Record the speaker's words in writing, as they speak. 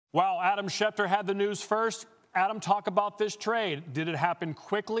Well, Adam Schefter had the news first. Adam, talk about this trade. Did it happen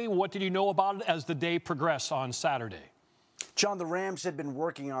quickly? What did you know about it as the day progressed on Saturday? John, the Rams had been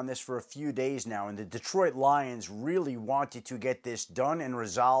working on this for a few days now, and the Detroit Lions really wanted to get this done and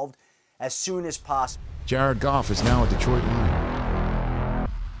resolved as soon as possible. Jared Goff is now a Detroit Lion.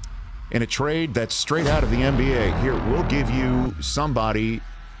 In a trade that's straight out of the NBA, here, we'll give you somebody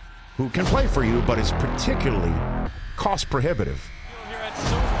who can play for you, but is particularly cost prohibitive. Here at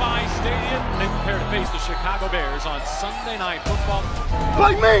SoFi Stadium, they prepare to face the Chicago Bears on Sunday Night Football.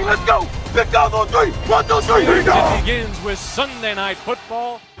 Like me, let's go! Pick down those three! 1, 2, 3, here we go! It begins with Sunday Night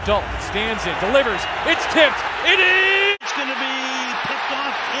Football. Dalton stands in, delivers, it's tipped, it is! It's going to be picked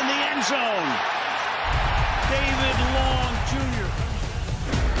off in the end zone. David Long Jr.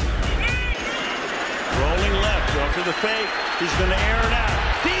 Rolling left, up to the fake. He's going to air it out.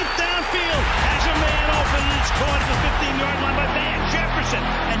 Deep downfield, has a man open, and it's caught at the 15-yard line by Van Jefferson.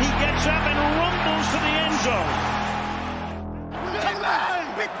 And he gets up and rumbles to the end zone. Big play!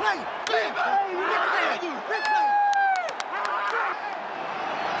 Big play! Big play!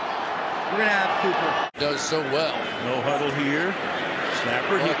 We're going to have Cooper. Does so well. No huddle here.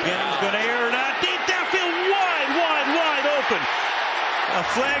 Snapper, Higgins going to air it out. Deep downfield, wide open. A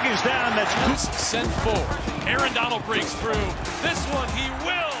flag is down. That's sent forward. Aaron Donald breaks through. This one he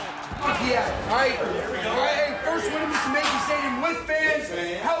will. Yeah, all right. Hey, first win in Mr. Mason Stadium with fans.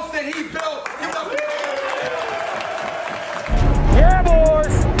 House that he built. Yeah,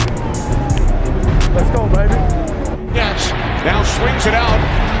 boys! Let's go, baby. Yes, now swings it out.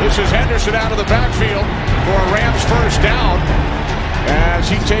 This is Henderson out of the backfield for a Rams first down as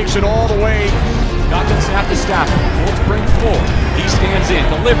he takes it all the way. Dawkins snap to Stafford. Colts bring 4. He stands in,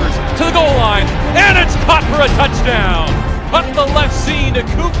 delivers to the goal line, and it's caught for a touchdown. Up the left seam to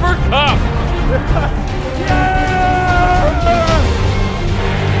Cooper Kupp.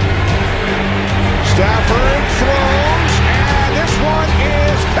 Stafford throws, and this one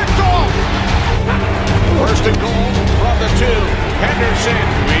is picked off. First and goal from the 2. Henderson,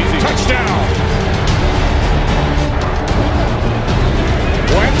 touchdown.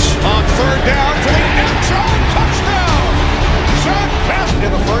 Wentz on third down for the end zone, touchdown. Zach Best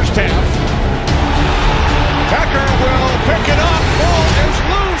in the first half. Becker will pick it up. Ball is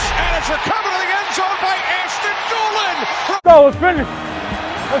loose, and it's recovered in the end zone by Ashton Doolin. Go, let's finish.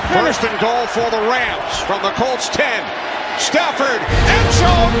 First and goal for the Rams from the Colts 10. Stafford, end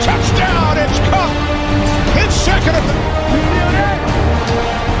zone, touchdown. It's Kupp. His second of the...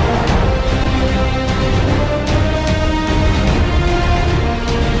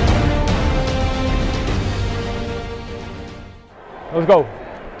 Let's go.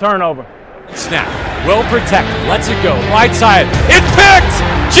 Turnover. Snap. Well protected. Lets it go. Right side. It's picked!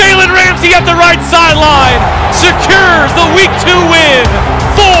 Jalen Ramsey at the right sideline secures the Week 2 win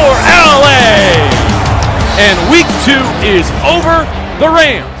for LA. And Week 2 is over. The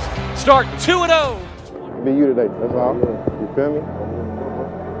Rams start 2-0. Be you today. That's all. You feel me?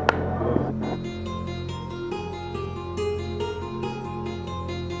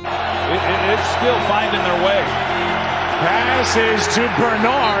 it's still finding their way. Passes to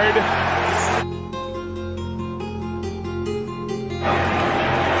Bernard.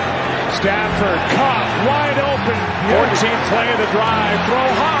 Stafford, caught, wide open. 14th play of the drive. Throw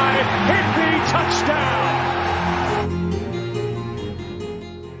high. Higby, touchdown.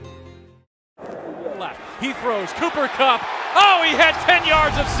 Left. He throws. Cooper Kupp. Oh, he had 10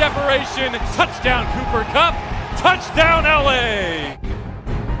 yards of separation. Touchdown, Cooper Kupp. Touchdown, LA.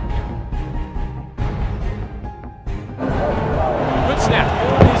 Good snap.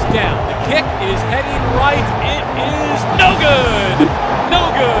 Is down. The kick is heading right. It is no good.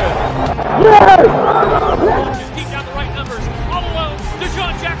 No good. Just keep down the right numbers. All alone.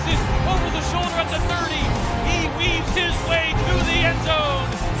 DeSean Jackson over the shoulder at the 30. He weaves his way to the end zone.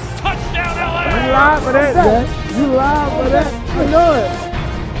 Touchdown, LA. You live for that, man. You live for that. I know it.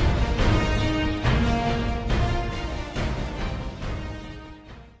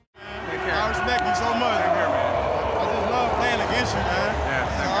 I respect you so much. I just love playing against you, man. Yeah,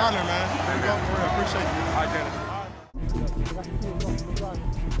 it's an honor, man. I appreciate you. All right, Dennis.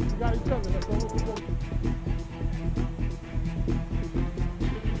 You got each other. Let's go.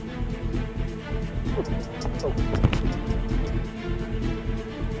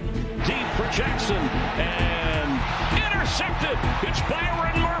 Deep for Jackson and intercepted. It's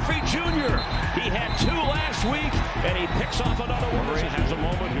Byron Murphy Jr. He had 2 last week, and he picks off another one. He has a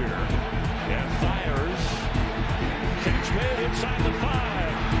moment here and fires. Catch made inside the 5.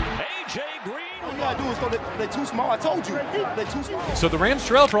 A.J. Green. All you gotta do is go. They're too small. I told you. They're too small. So the Rams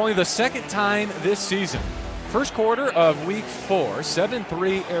trail for only the second time this season. First quarter of week 4,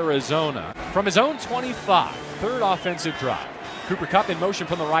 7-3 Arizona. From his own 25, third offensive drive. Cooper Kupp in motion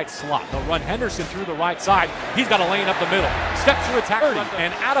from the right slot. They'll run Henderson through the right side. He's got a lane up the middle. Steps to attack 30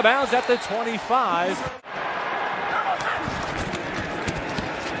 and out of bounds at the 25.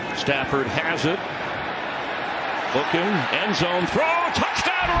 Stafford has it. Looking, end zone throw,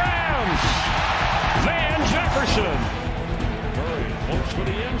 touchdown Rams! Van Jefferson. Murray floats for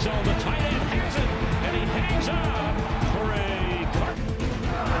the end zone. The tight end has it, and he hangs on for a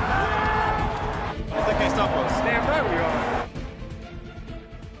They can't stop us. Damn right we are.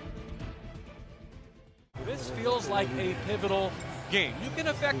 This feels like a pivotal game. You can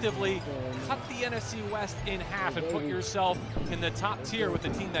effectively cut the NFC West in half and put yourself in the top tier with the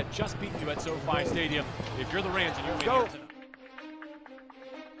team that just beat you at SoFi Stadium. If you're the Rams and you win here tonight.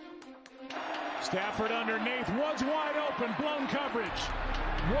 Stafford underneath. Woods wide open. Blown coverage.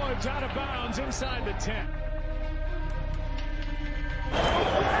 Woods out of bounds inside the 10.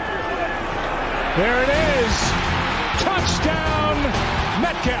 There it is. Touchdown,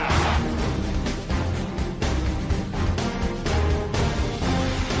 Metcalf.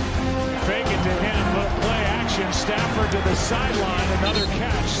 Fake it to him. Little play action. Stafford to the sideline. Another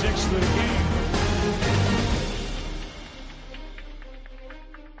catch. 6th of the game.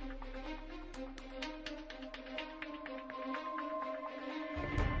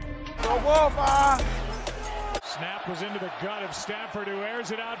 Snap was into the gut of Stafford, who airs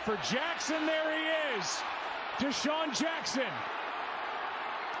it out for Jackson. There he is. Deshaun Jackson.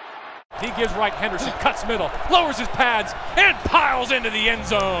 He gives right Henderson, cuts middle, lowers his pads, and piles into the end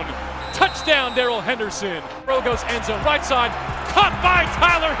zone. Touchdown, Darrell Henderson. Throw goes end zone, right side, caught by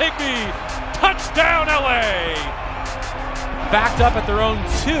Tyler Higbee. Touchdown, LA. Backed up at their own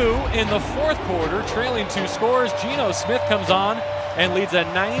 2 in the 4th quarter, trailing 2 scores. Geno Smith comes on and leads a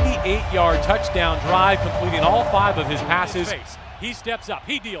 98-yard touchdown drive, completing all 5 of his passes. He steps up,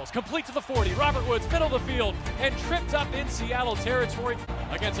 he deals, complete to the 40. Robert Woods, middle of the field, and tripped up in Seattle territory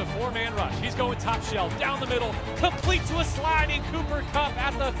against a 4-man rush. He's going top shelf, down the middle, complete to a sliding Cooper Kupp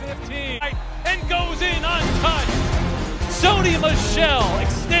at the 15, and goes in untouched. Sony Michel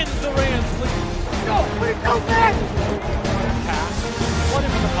extends the Rams lead. Go, go back! Pass, one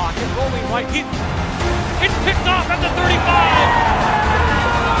into the pocket, rolling right. It's picked off at the 35.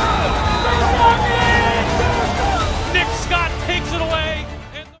 Nick Scott takes it away.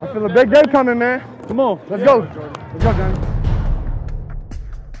 I feel a big day coming, man. Come on, let's go. Let's go, Johnny.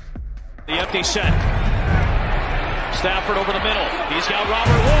 the empty set. Stafford over the middle. He's got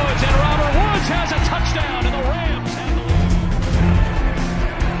Robert Woods, and Robert Woods has a touchdown, and the Rams have the lead.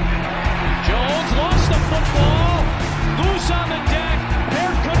 Jones lost the football. Loose on the deck.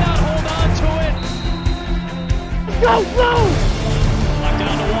 Bear could not hold on to it. Go, go! Locked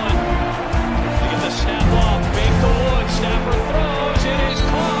down to one. They get the snap off. Fake to Woods. Stafford throws. It is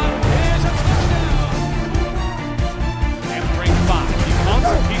caught. It is a touchdown. And break 5. He comes.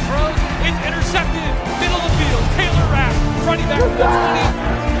 He throws. It's intercepted. Middle of the field. Taylor Rapp running back to the 20.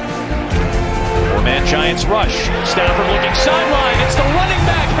 Four-man Giants rush. Stafford looking sideline. It's the running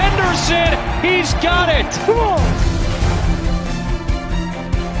back Henderson. He's got it. Come on.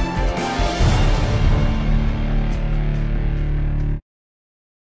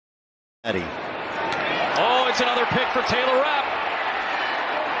 Eddie. Oh, it's another pick for Taylor Rapp.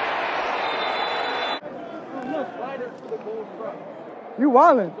 You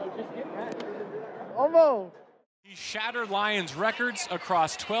wildin'. Almost. He shattered Lions records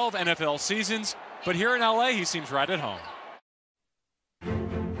across 12 NFL seasons, but here in LA, he seems right at home.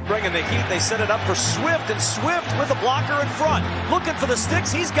 Bringing the heat, they set it up for Swift, and Swift with a blocker in front. Looking for the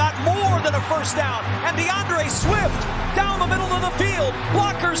sticks, he's got more than a first down. And DeAndre Swift down the middle of the field.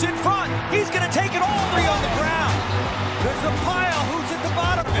 Blockers in front. He's going to take it all the way on the ground. There's a pile. Who's at the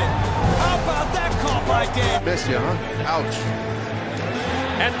bottom of it? How about that call by Dan? Miss you, huh? Ouch.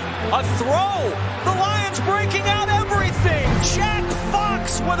 And a throw. The Lions breaking out everything. Jack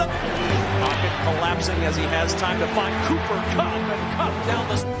Fox with a pocket collapsing as he has time to find Cooper Kupp, and Kupp down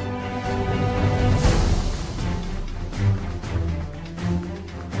the.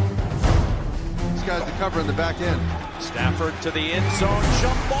 These guys to cover in the back end. Stafford to the end zone.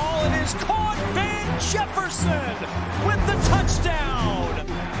 Jump ball. It is caught. Van Jefferson with the touchdown.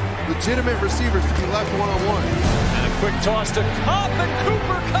 Legitimate receivers to be left one-on-one. And a quick toss to Kupp, and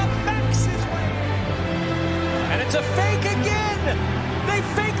Cooper Kupp backs his way. And it's a fake again. They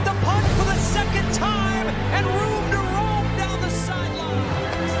fake the punt for the second time, and room to roam down the sideline.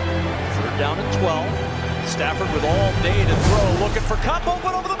 Third down and 12. Stafford with all day to throw, looking for Kupp,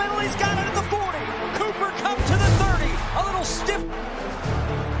 open over the middle. He's got it at the 40. Cooper Kupp to the 30. A little stiff.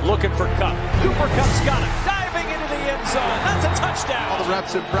 Looking for Kupp. Cooper Kupp's got it. Dive the end zone. That's a touchdown. All the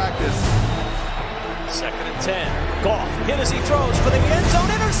reps in practice. 2nd and 10. Goff hit as he throws for the end zone.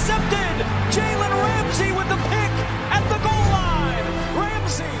 Intercepted. Jalen Ramsey with the pick at the goal line.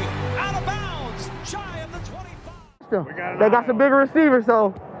 Ramsey out of bounds. Shy of the 25. They got some bigger receivers,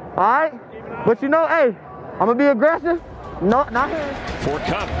 so, all right? But you know, hey, I'm going to be aggressive. No, not here. For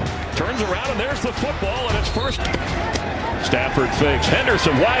Cup. Turns around, and there's the football, and it's first. Stafford fakes.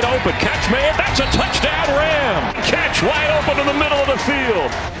 Henderson wide open. Catch made. That's a touchdown, Ram. Catch wide open in the middle of the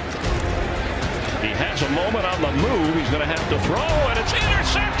field. He has a moment on the move. He's going to have to throw, and it's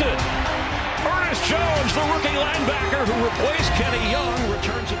intercepted. Ernest Jones, the rookie linebacker who replaced Kenny Young,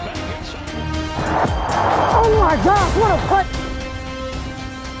 returns it back inside. Oh, my God. What a putt.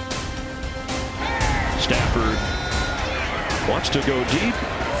 Stafford wants to go deep,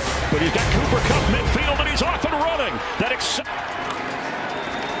 but he's got Cooper Kupp midfield, and he's off and running.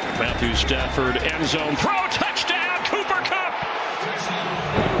 Matthew Stafford, end zone throw, touchdown, Cooper Kupp.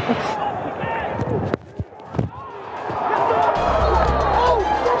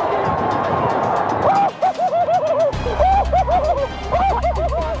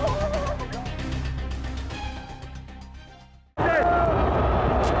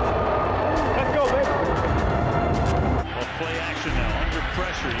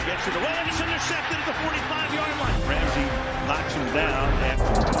 Pressure. He gets to the well, and it's intercepted at the 45-yard line. Ramsey knocks him down.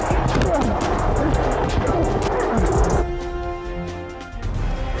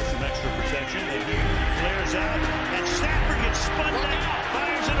 For some extra protection, he flares out, and Stafford gets spun down,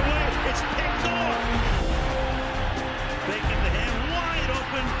 fires it away. It's picked off. Faking the hand, wide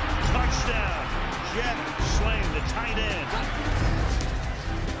open, touchdown. Jeff Swain, the tight end.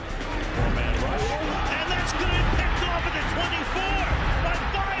 Four-man rush, and that's good. Picked off at the 24.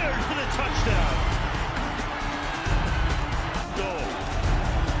 For the touchdown. Goal.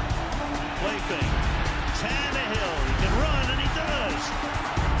 Play fake. Tannehill. He can run, and he does.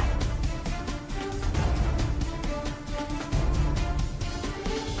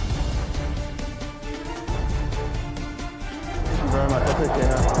 Thank you very much. I appreciate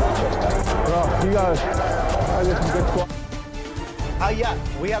it. Well, you guys get some good squad. Yeah,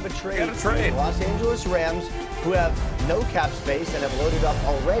 we have a trade. The Los Angeles Rams, who have no cap space and have loaded up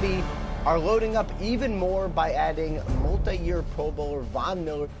already, are loading up even more by adding multi-year Pro Bowler Von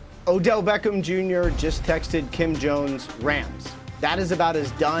Miller. Odell Beckham Jr. just texted Kim Jones, Rams. That is about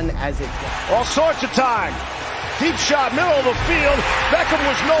as done as it gets. All sorts of time. Deep shot, middle of the field. Beckham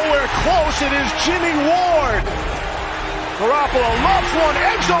was nowhere close. It is Jimmy Ward. Garoppolo loves one.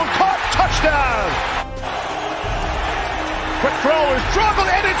 End zone caught. Touchdown. Quick throw is dribbled,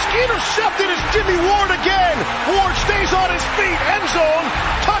 and it's intercepted. It's Jimmy Ward again. Ward stays on his feet. End zone.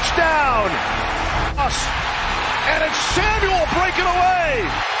 Touchdown. And it's Samuel breaking away.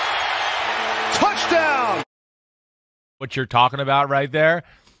 Touchdown. What you're talking about right there.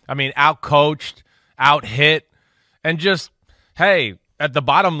 I mean, out-coached, out-hit, and just, hey, at the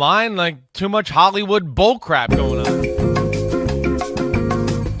bottom line, like, too much Hollywood bullcrap going on.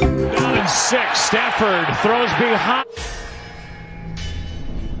 9-6. Stafford throws behind.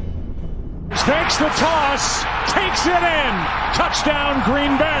 Takes the toss, takes it in. Touchdown,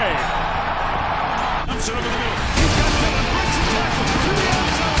 Green Bay. Dumps it over the middle. He's got Dillon, breaks the tackle to the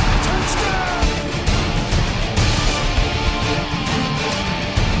end zone. Touchdown.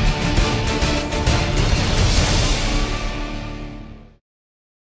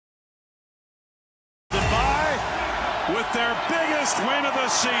 Goodbye with their biggest win of the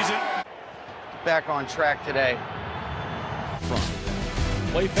season. Back on track today.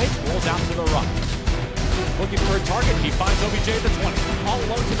 Play fake, rolls out to the right. Looking for a target, he finds OBJ at the 20. All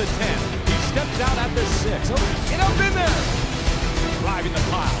alone to the 10. He steps out at the 6. Get up in there! Driving the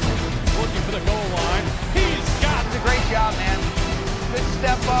pile. Looking for the goal line. He's got it. A great job, man. Good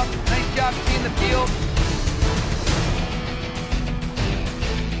step up. Nice job seeing the field.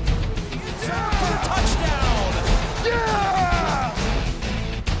 Touchdown! Yeah!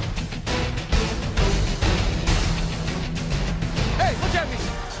 Hey, look at me.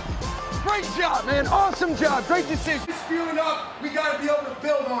 Great job, man. Awesome job. Great decision. It's fueling up. We got to be able to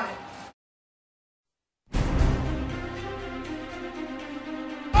build on it.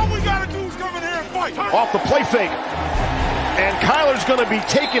 All we got to do is come in here and fight. Off the play fake. And Kyler's going to be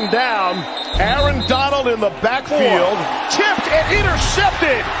taken down. Aaron Donald in the backfield. Tipped and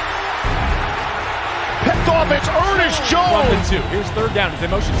intercepted. Picked off, it's Ernest Jones. 1-2. Here's third down as they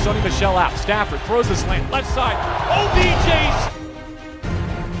motion Sonny Michel out. Stafford throws the slant. Left side. OBJ.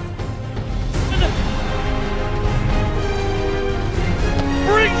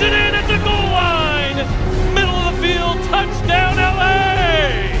 Brings it in at the goal line. Middle of the field. Touchdown,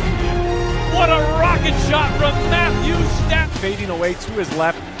 LA. What a rocket shot from Matthew. fading away to his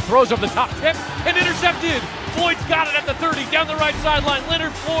left. Throws over the top, tip, and intercepted. Floyd's got it at the 30, down the right sideline.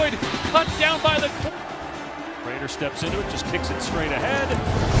 Leonard Floyd cut down by the... Raider steps into it, just kicks it straight ahead.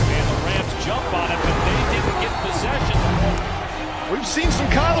 And the Rams jump on it, but they didn't get possession. We've seen some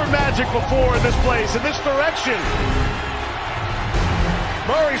Kyler magic before in this place, in this direction.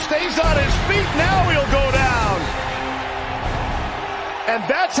 Murray stays on his feet. Now he'll go down. And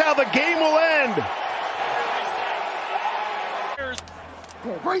that's how the game will end.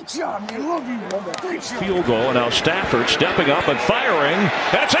 Great job, man. Love you, brother. Great job. Field goal, and now Stafford stepping up and firing.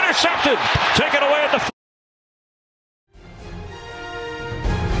 And it's intercepted. Taken away at the...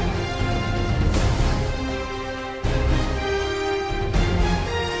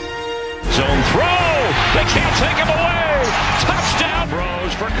 Zone throw. They can't take him away. Touchdown.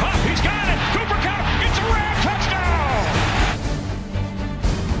 Throws for Kupp. He's got it. Cooper Kupp. It's a Ram touchdown.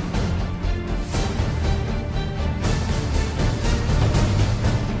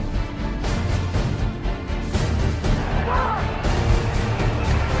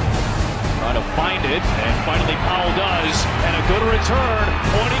 Trying to find it, and finally Powell does. And a good return.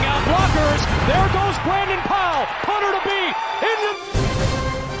 Pointing out blockers. There goes Brandon Powell. Punter to beat. In the...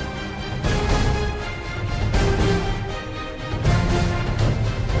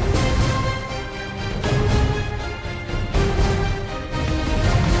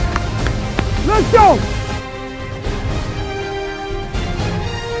 Let's go!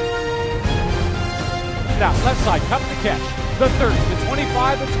 Now, left side, Kupp the catch. The 30, the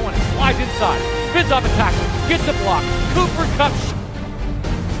 25, the 20. Slides inside. Spins off a tackle. Gets a block. Cooper Kupp.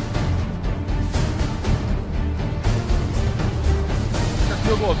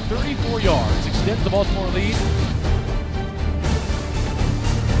 Field goal of 34 yards. Extends the Baltimore lead.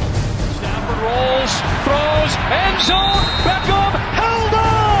 Stafford rolls, throws, end zone. Beckham held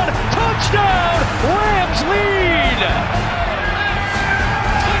on. Touchdown. Rams lead.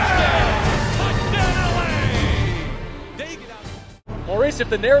 Maurice, if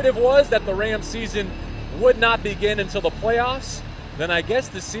the narrative was that the Rams season would not begin until the playoffs, then I guess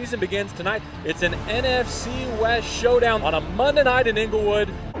the season begins tonight. It's an NFC West showdown on a Monday night in Inglewood.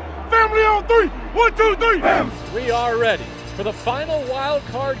 Family on three. 1, 2, 3. Rams. We are ready for the final wild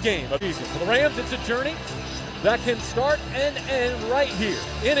card game of the season. For the Rams, it's a journey that can start and end right here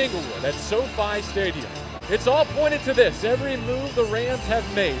in Inglewood at SoFi Stadium. It's all pointed to this. Every move the Rams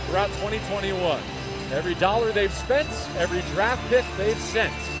have made throughout 2021. Every dollar they've spent, every draft pick they've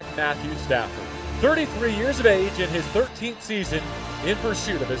sent. Matthew Stafford, 33 years of age in his 13th season in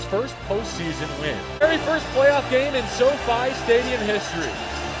pursuit of his first postseason win. Very first playoff game in SoFi Stadium history.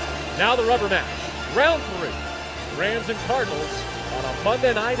 Now the rubber match, round 3. Rams and Cardinals on a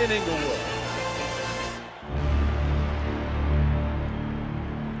Monday night in Inglewood.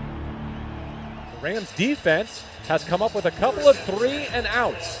 The Rams defense has come up with a couple of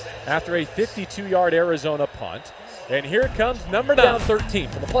 3-and-outs after a 52-yard Arizona punt. And here comes number down 13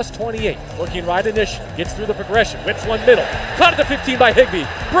 from the +28. Looking right initially, gets through the progression, whips one middle. Caught at the 15 by Higbee.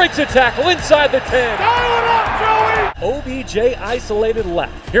 Breaks a tackle inside the 10. Dial it up, Joey! OBJ isolated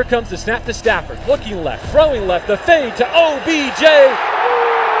left. Here comes the snap to Stafford. Looking left, throwing left, the fade to OBJ.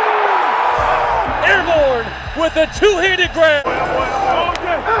 Airborne with a two-handed grab.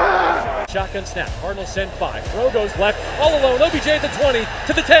 Shotgun snap. Cardinals send 5. Throw goes left. All alone. OBJ at the 20,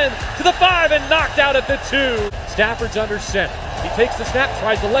 to the 10, to the 5, and knocked out at the 2. Stafford's under center. He takes the snap,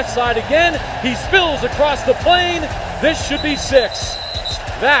 tries the left side again. He spills across the plane. This should be 6.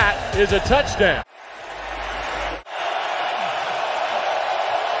 That is a touchdown.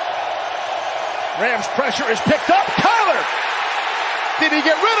 Rams pressure is picked up. Kyler! Did he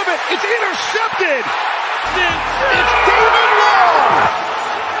get rid of it? It's intercepted! It's David Long!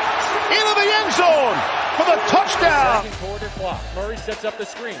 Into the end zone for the touchdown. Second quarter clock. Murray sets up the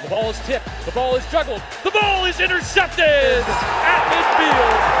screen. The ball is tipped. The ball is juggled. The ball is intercepted at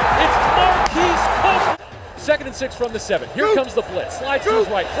midfield. It's Marquise Cook. 2nd and 6 from the 7. Here comes the blitz. Slides to his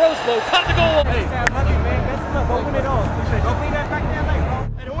right. Throws low. Caught the goal. Hey, open it on. Don't leave that back there late, bro.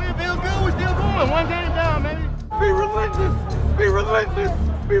 Hey, the win feels good. We're still going. One game down, baby. Be relentless. Be relentless.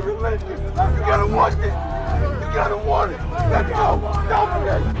 Be relentless. You gotta want it. You gotta want it. Let's go. Don't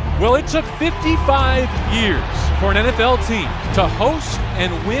forget. Well, it took 55 years for an NFL team to host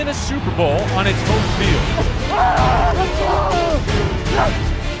and win a Super Bowl on its home field.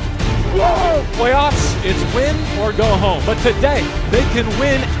 Playoffs, it's win or go home. But today, they can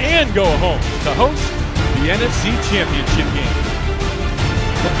win and go home to host the NFC Championship game.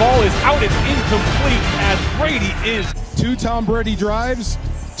 The ball is out, it's incomplete as Brady is. 2 Tom Brady drives,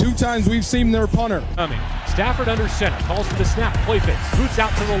 2 times we've seen their punter. Stafford under center, calls for the snap, play fakes, boots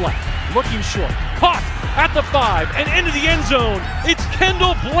out to the left, looking short, caught, at the 5 and into the end zone. It's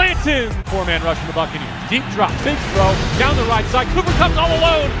Kendall Blanton. 4-man rush from the Buccaneers. Deep drop, big throw, down the right side. Cooper Kupp's all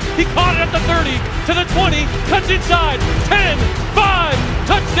alone. He caught it at the 30, to the 20, cuts inside, 10, 5,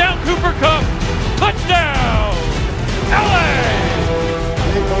 touchdown Cooper Kupp. Touchdown, LA!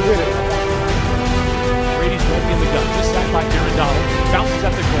 Go get it. Brady's ready in the gun, just sacked by Aaron Donald. Bounces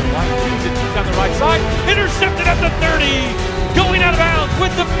at the goal line, keeps it down the right side. Intercepted at the 30. Going out of bounds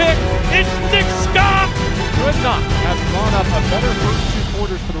with the pick. It's Nick Scott. Could not have drawn up a better first 2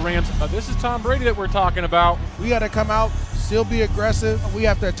 quarters for the Rams. This is Tom Brady that we're talking about. We got to come out, still be aggressive. We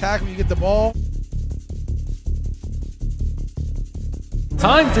have to attack when you get the ball.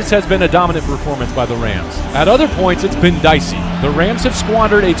 Times this has been a dominant performance by the Rams. At other points, it's been dicey. The Rams have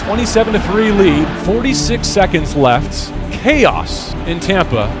squandered a 27-3 lead, 46 seconds left. Chaos in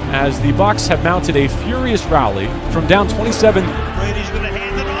Tampa as the Bucs have mounted a furious rally from down 27. Brady's going to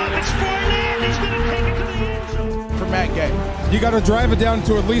hand it off. It's Fournette. He's going to take it to the end zone. For Matt Gay. You got to drive it down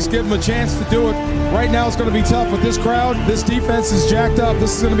to at least give him a chance to do it. Right now it's going to be tough with this crowd. This defense is jacked up.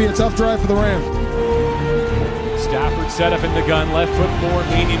 This is going to be a tough drive for the Rams. Stafford set up in the gun, left foot forward,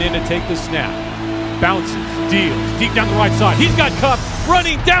 leaning in to take the snap. Bounces, deals, deep down the right side. He's got Kupp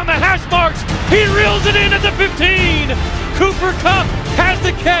running down the hash marks. He reels it in at the 15. Cooper Kupp has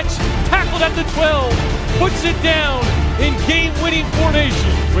the catch, tackled at the 12, puts it down in game-winning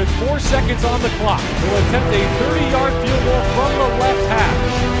formation. With 4 seconds on the clock, he'll attempt a 30-yard field goal from the left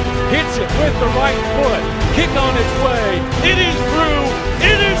hash. Hits it with the right foot. Kick on its way. It is through.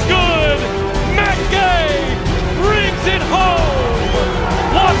 It is good. Matt Gay brings it home.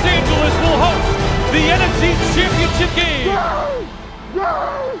 Los Angeles will host the NFC Championship game.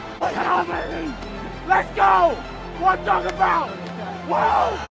 Let's go! What I'm talking about?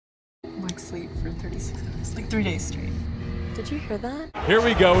 Whoa! Like sleep for 36 hours, like 3 days straight. Did you hear that? Here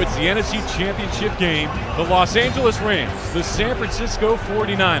we go. It's the NFC Championship game. The Los Angeles Rams, the San Francisco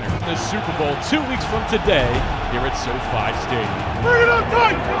 49ers, the Super Bowl 2 weeks from today here at SoFi Stadium. Bring it up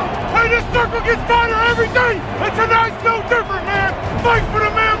tight! Hey, this circle gets tighter every day! And tonight's no different, man! Fight for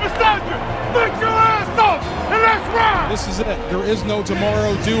the man beside you! Fight your ass off! And let's ride! This is it. There is no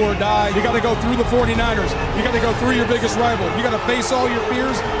tomorrow, do or die. You got to go through the 49ers. You got to go through your biggest rival. You got to face all your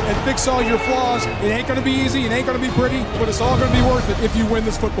fears and fix all your flaws. It ain't going to be easy. It ain't going to be pretty, but it's all going to be worth it if you win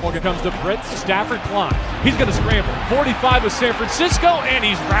this football game. Comes to Britt. Stafford climbs. He's going to scramble. 45 with San Francisco, and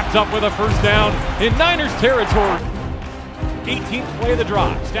he's wrapped up with a first down in Niners territory. 18th play of the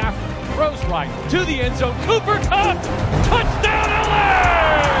drive. Stafford throws right to the end zone. Cooper Kupp! Touchdown, LA!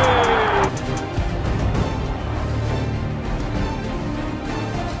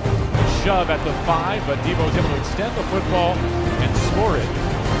 Shove at the 5, but Debo's able to extend the football and score it.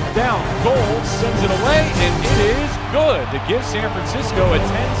 Down, goal, sends it away, and it is good to give San Francisco a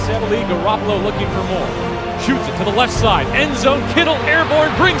 10-7 lead. Garoppolo looking for more. Shoots it to the left side. End zone, Kittle airborne,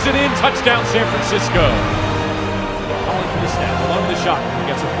 brings it in. Touchdown, San Francisco. Calling for the snap, along the shot.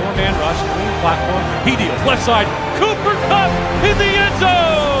 Gets a 4-man rush, clean platform. He deals, left side. Cooper Kupp in the end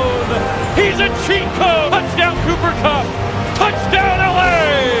zone. He's a cheat code. Touchdown, Cooper Kupp. Touchdown,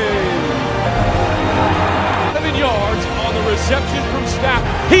 LA. 7 yards on the reception from Stafford.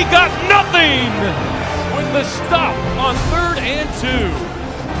 He got nothing with the stop on 3rd and 2.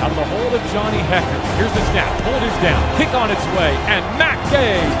 Out of the hold of Johnny Hekker. Here's the snap. Hold is down. Kick on its way. And Matt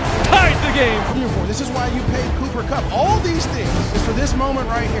Gay ties the game. This is why you paid Cooper Kupp. All these things is for this moment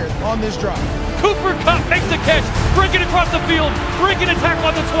right here on this drive. Cooper Kupp makes the catch. Breaking across the field. Breaking a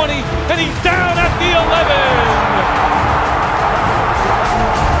tackle at the 20. And he's down at the 11.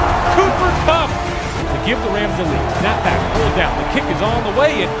 Cooper Kupp to give the Rams the lead. Snap back. Pull down. The kick is on the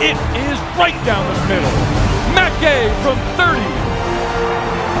way. And it is right down the middle. Matt Gay from 30.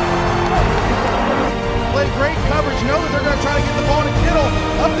 Play great coverage, know that they're going to try to get the ball to Kittle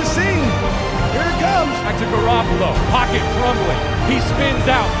up the seam. Here it comes. Back to Garoppolo, pocket crumbling. He spins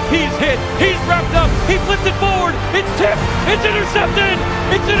out, he's hit, he's wrapped up, he flips it forward, it's tipped, it's intercepted,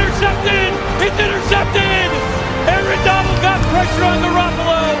 it's intercepted, it's intercepted. Aaron Donald got pressure on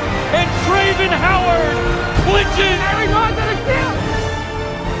Garoppolo, and Travon Howard clinches. Aaron Rodgers to the kill.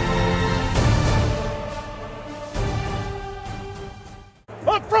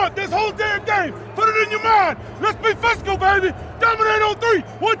 Up front, this whole damn game. Put it in your mind. Let's be physical, baby. Dominate on 3.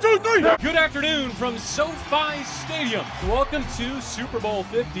 1, 2, 3. Good afternoon from SoFi Stadium. Welcome to Super Bowl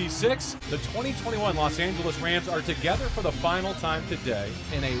 56. The 2021 Los Angeles Rams are together for the final time today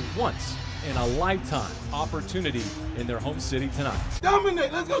in a once-in-a-lifetime opportunity in their home city tonight.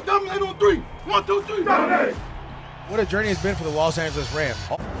 Dominate. Let's go dominate on 3. 1, 2, 3. Dominate. What a journey it's been for the Los Angeles Rams.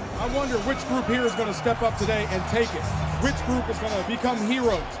 I wonder which group here is going to step up today and take it. Which group is going to become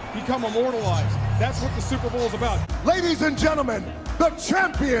heroes, become immortalized. That's what the Super Bowl is about. Ladies and gentlemen, the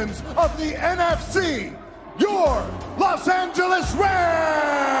champions of the NFC, your Los Angeles Rams!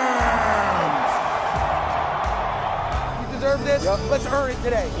 You deserve this. Yep. Let's earn it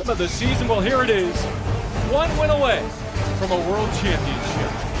today. Of the season, well, here it is. One win away from a world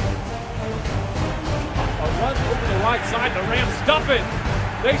championship. A run over the right side, the Rams stuff it.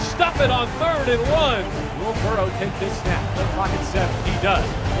 They stuff it on 3rd and 1. Will Burrow take this snap? The clock at 7. He does.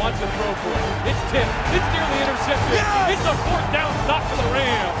 Wants to throw for it. It's tipped. It's nearly intercepted. Yes! It's a 4th down stop for the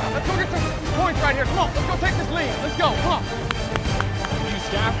Rams. Let's go get some points right here. Come on, let's go take this lead. Let's go. Come on. Matthew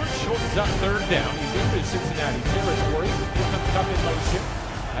Stafford shortens up 3rd down. He's into Cincinnati territory. Here comes Cup in motion.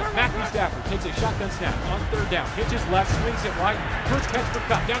 Matthew Stafford takes a shotgun snap on 3rd down. Hitches left, swings it right. First catch for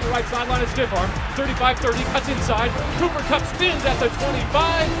Cup. Down the right sideline, a stiff arm. 35-30, cuts inside. Cooper Kupp spins at the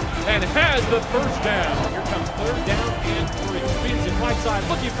 25 and has the 1st down. Here comes 3rd down and 3. Spins it right side,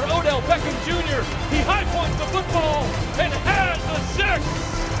 looking for Odell Beckham Jr. He high points the football and has the 6.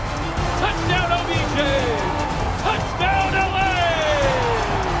 Touchdown OBJ. Touchdown LA.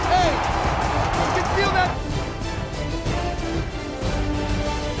 Hey, you can feel that.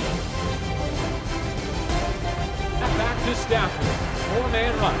 Back to Stafford.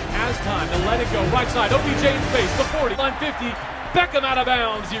 4-man rush. Has time to let it go. Right side. OBJ in space. The 40. Line 50. Beckham out of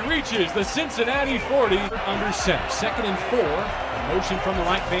bounds. He reaches the Cincinnati 40. Under center. 2nd and 4. A motion from the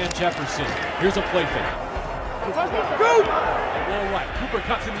right, Van Jefferson. Here's a play fake. Go! Wall right. Cooper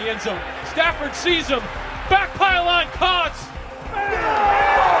cuts in the end zone. Stafford sees him. Back pylon caught.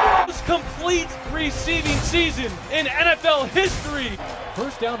 Most complete receiving season in NFL history.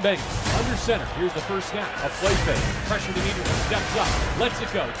 1st down Bengals. Under center. Here's the 1st snap. A play fake. Pressured immediately. Steps up. Lets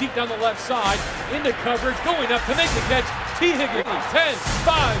it go. Deep down the left side. Into coverage. Going up to make the catch. T. Higgins. 10-5.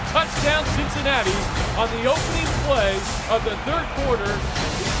 Touchdown Cincinnati on the opening play of the 3rd quarter.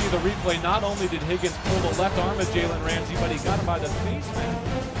 You see the replay. Not only did Higgins pull the left arm of Jalen Ramsey, but he got him by the face, man.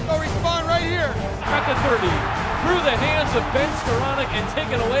 Go respond right here. At the 30. Through the hands of Ben Skoranek and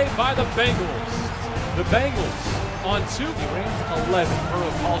taken away by the Bengals. The Bengals on 2. Rams 11.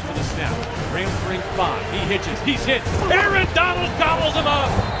 Burrow calls for the snap. Rams bring 5. He hitches. He's hit. Aaron Donald gobbles him up.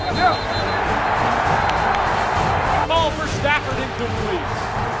 Ball for Stafford incomplete.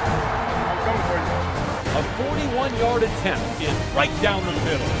 A 41-yard attempt is right down the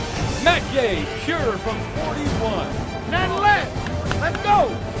middle. Matt Gay, pure from 41. 9 left. Let's go.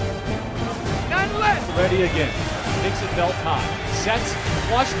 9 left. Ready again. Takes it belt high. Sets,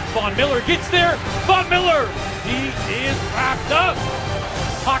 flushed. Von Miller gets there. Von Miller. He is wrapped up.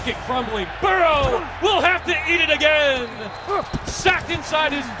 Pocket crumbling. Burrow will have to eat it again. Sacked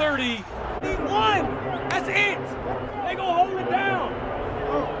inside his 30. We need 1. That's it. They gonna hold it down.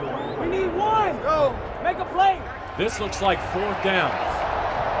 We need 1. Go. Make a play. This looks like 4th down.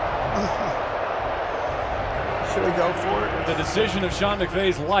 Should we go for it? The decision of Sean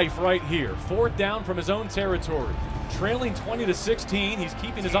McVay's life right here. 4th down from his own territory. Trailing 20-16, he's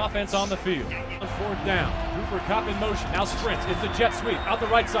keeping his offense on the field. 4th down, Cooper Kupp in motion, now sprints, it's the jet sweep, out the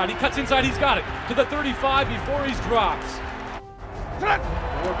right side, he cuts inside, he's got it, to the 35 before he's dropped. 4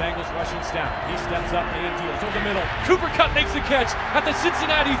 Bengals rushing snap, he steps up and deals over the middle. Cooper Kupp makes the catch at the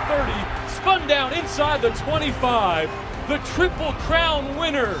Cincinnati 30, spun down inside the 25. The Triple Crown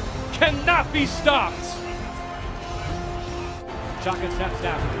winner cannot be stopped. Shotgun snap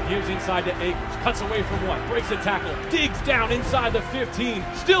Stafford, gives inside to Akers, cuts away from 1, breaks the tackle, digs down inside the 15,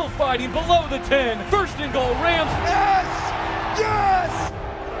 still fighting below the 10, 1st and goal, Rams. Yes! Yes!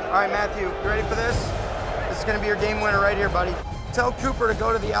 All right, Matthew, you ready for this? This is gonna be your game winner right here, buddy. Tell Cooper to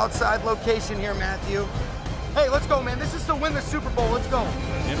go to the outside location here, Matthew. Hey, let's go, man. This is to win the Super Bowl. Let's go.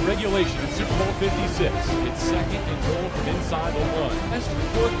 In regulation, in Super Bowl 56, it's 2nd and goal from inside the 1. Best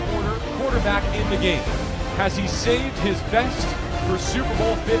 4th quarter quarterback in the game. Has he saved his best for Super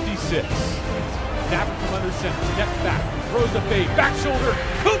Bowl 56? Stafford from under center, steps back, throws the fade, back shoulder.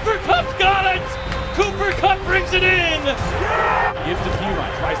 Cooper Kupp's got it! Cooper Kupp brings it in! Gives to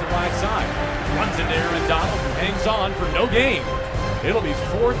Pirine, tries the right side. Runs into Aaron Donald, who hangs on for no gain. It'll be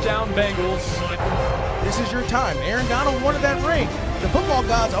 4th down Bengals. This is your time. Aaron Donald wanted that ring. The football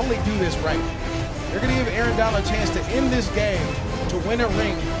gods only do this right. They're going to give Aaron Donald a chance to end this game, to win a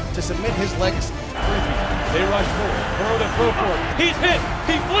ring, to cement his legacy. They rush forward. Burrow to throw for it. He's hit.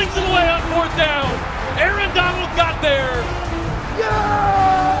 He flings it away on 4th down. Aaron Donald got there.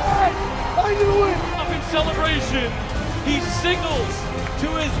 Yeah! I knew it. Up in celebration, he signals to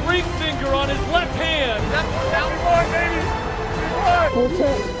his ring finger on his left hand. That's down boy, baby. World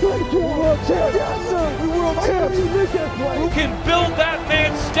champs. World champs. Yes, sir. We world champs. Who can build that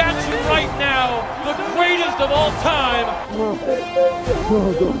man's statue right now? The greatest of all time.